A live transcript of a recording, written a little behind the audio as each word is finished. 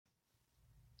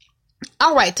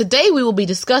All right, today we will be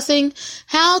discussing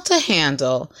how to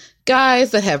handle guys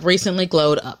that have recently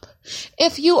glowed up.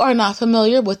 If you are not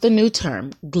familiar with the new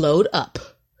term, glowed up,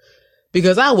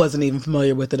 because I wasn't even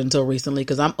familiar with it until recently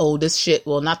because I'm old as shit.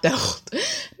 Well, not that old.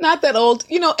 Not that old.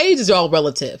 You know, age is all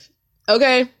relative.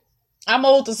 Okay? I'm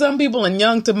old to some people and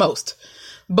young to most.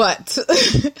 But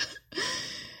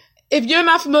if you're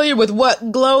not familiar with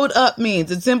what glowed up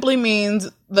means, it simply means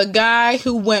the guy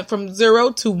who went from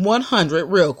 0 to 100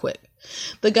 real quick.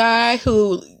 The guy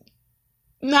who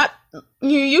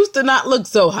used to not look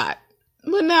so hot,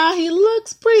 but now he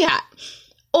looks pretty hot.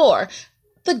 Or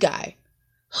the guy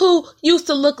who used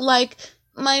to look like,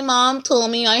 my mom told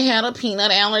me I had a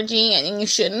peanut allergy and you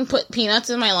shouldn't put peanuts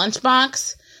in my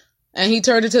lunchbox. And he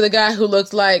turned into the guy who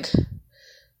looks like,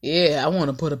 yeah, I want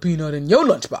to put a peanut in your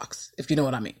lunchbox, if you know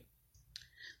what I mean.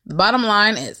 The bottom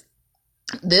line is,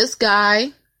 this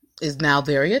guy is now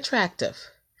very attractive.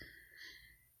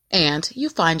 And you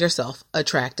find yourself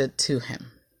attracted to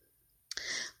him.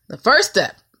 The first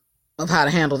step of how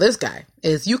to handle this guy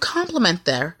is you compliment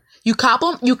their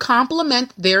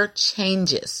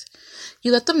changes.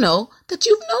 You let them know that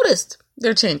you've noticed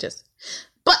their changes.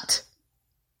 But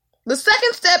the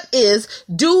second step is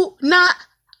do not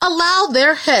allow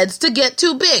their heads to get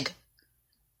too big.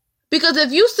 Because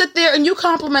if you sit there and you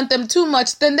compliment them too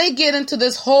much, then they get into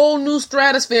this whole new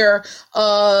stratosphere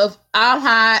of I'm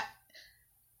hot.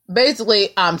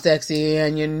 Basically, I'm sexy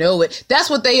and you know it. That's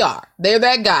what they are. They're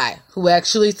that guy who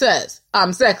actually says,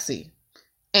 I'm sexy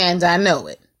and I know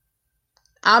it.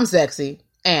 I'm sexy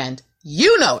and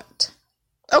you know it.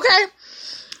 Okay?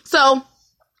 So,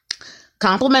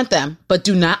 compliment them, but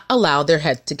do not allow their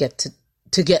head to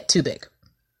get too big.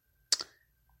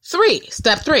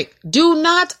 Step 3, do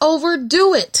not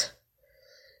overdo it.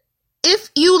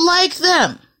 If you like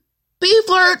them, be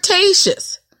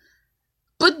flirtatious,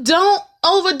 but don't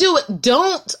overdo it.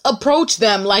 Don't approach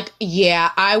them like,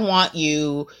 yeah, I want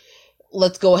you.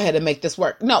 Let's go ahead and make this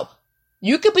work. No,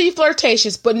 you could be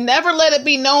flirtatious, but never let it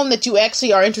be known that you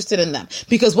actually are interested in them.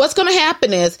 Because what's going to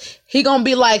happen is he going to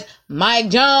be like Mike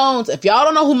Jones. If y'all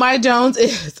don't know who Mike Jones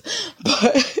is,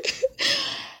 but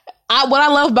what I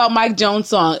love about Mike Jones'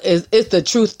 song is it's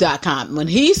thetruth.com. When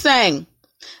he sang,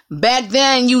 back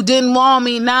then you didn't want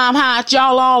me, now I'm hot,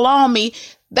 y'all all on me.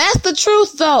 That's the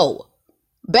truth though.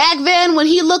 Back then when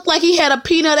he looked like he had a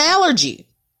peanut allergy,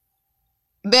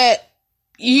 that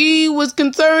he was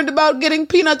concerned about getting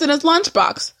peanuts in his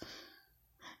lunchbox.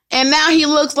 And now he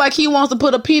looks like he wants to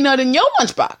put a peanut in your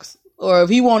lunchbox. Or if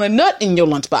he wants a nut in your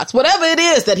lunchbox. Whatever it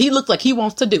is that he looks like he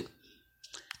wants to do.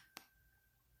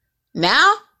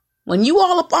 Now, when you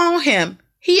all up on him,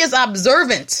 he is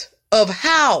observant of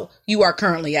how you are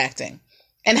currently acting.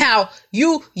 And how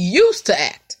you used to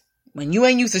act. When you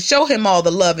ain't used to show him all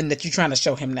the loving that you're trying to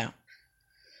show him now.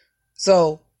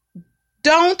 So,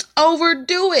 don't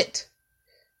overdo it.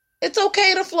 It's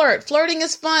okay to flirt. Flirting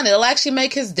is fun. It'll actually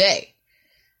make his day.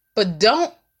 But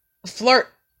don't flirt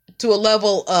to a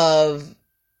level of,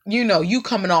 you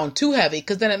coming on too heavy,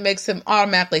 because then it makes him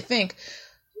automatically think,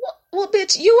 well,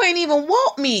 bitch, you ain't even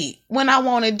want me when I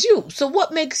wanted you. So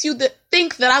what makes you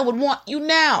think that I would want you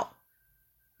now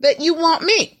that you want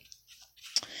me?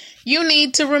 You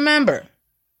need to remember,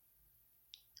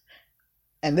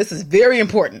 and this is very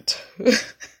important,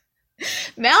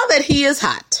 now that he is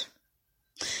hot,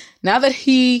 now that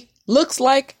he looks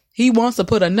like he wants to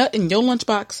put a nut in your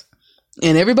lunchbox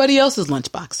and everybody else's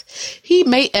lunchbox, he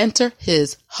may enter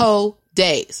his hoe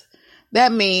days.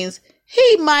 That means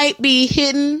he might be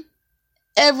hitting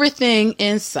everything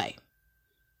in sight.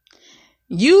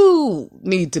 You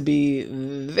need to be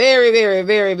very, very,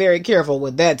 very, very careful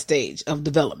with that stage of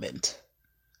development.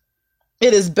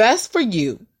 It is best for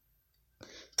you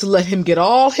to let him get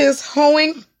all his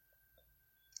hoeing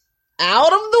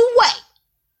out of the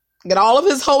way. Get all of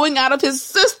his hoeing out of his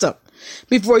system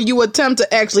before you attempt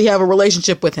to actually have a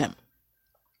relationship with him.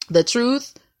 The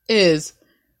truth is,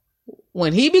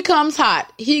 when he becomes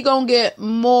hot, he gonna get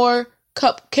more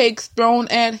cupcakes thrown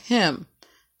at him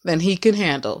than he can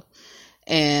handle.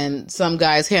 And some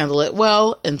guys handle it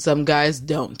well, and some guys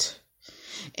don't.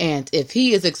 And if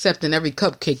he is accepting every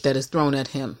cupcake that is thrown at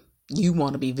him, you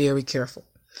want to be very careful.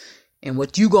 And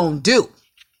what you gonna do,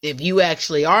 if you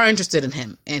actually are interested in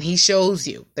him, and he shows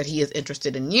you that he is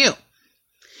interested in you,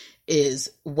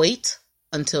 is wait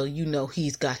until you know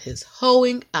he's got his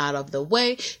hoeing out of the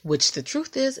way, which the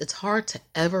truth is, it's hard to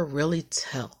ever really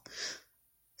tell.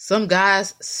 Some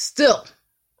guys still,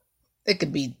 it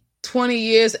could be 20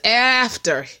 years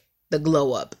after the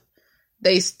glow up,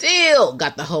 they still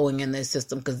got the hoeing in their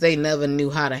system because they never knew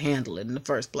how to handle it in the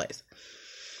first place.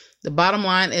 The bottom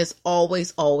line is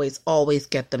always, always, always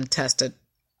get them tested.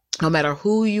 No matter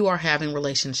who you are having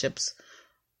relationships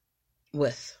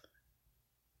with,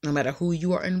 no matter who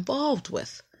you are involved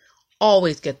with,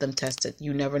 always get them tested.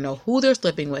 You never know who they're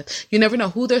sleeping with. You never know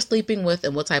who they're sleeping with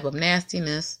and what type of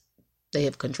nastiness they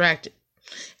have contracted.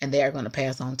 And they are going to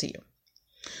pass on to you.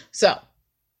 So,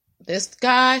 this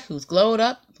guy who's glowed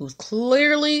up, who's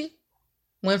clearly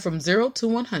went from 0 to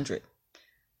 100,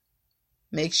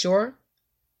 make sure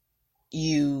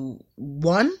you,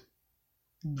 1,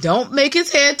 don't make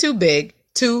his head too big.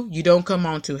 2, you don't come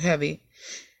on too heavy.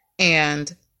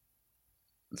 And,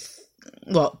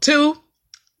 2,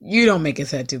 you don't make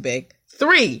his head too big.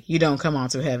 3, you don't come on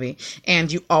too heavy.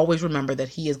 And you always remember that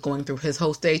he is going through his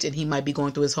whole stage, and he might be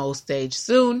going through his whole stage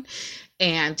soon.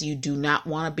 And you do not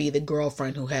want to be the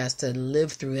girlfriend who has to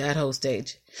live through that whole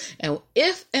stage. And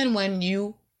if and when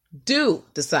you do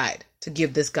decide to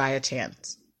give this guy a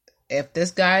chance, if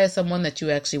this guy is someone that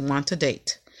you actually want to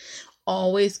date,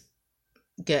 always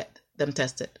get them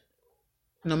tested.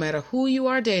 No matter who you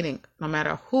are dating, no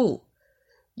matter who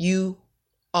you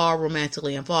are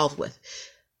romantically involved with,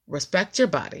 respect your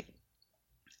body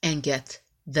and get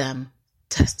them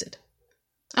tested.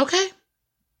 Okay?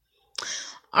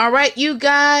 All right, you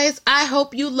guys, I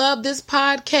hope you love this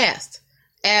podcast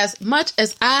as much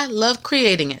as I love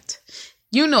creating it.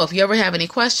 You know, if you ever have any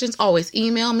questions, always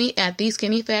email me at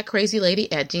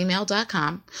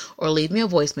theskinnyfatcrazylady@gmail.com or leave me a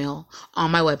voicemail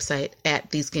on my website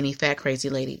at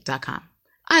theskinnyfatcrazylady.com.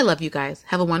 I love you guys.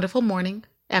 Have a wonderful morning,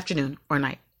 afternoon, or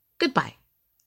night. Goodbye.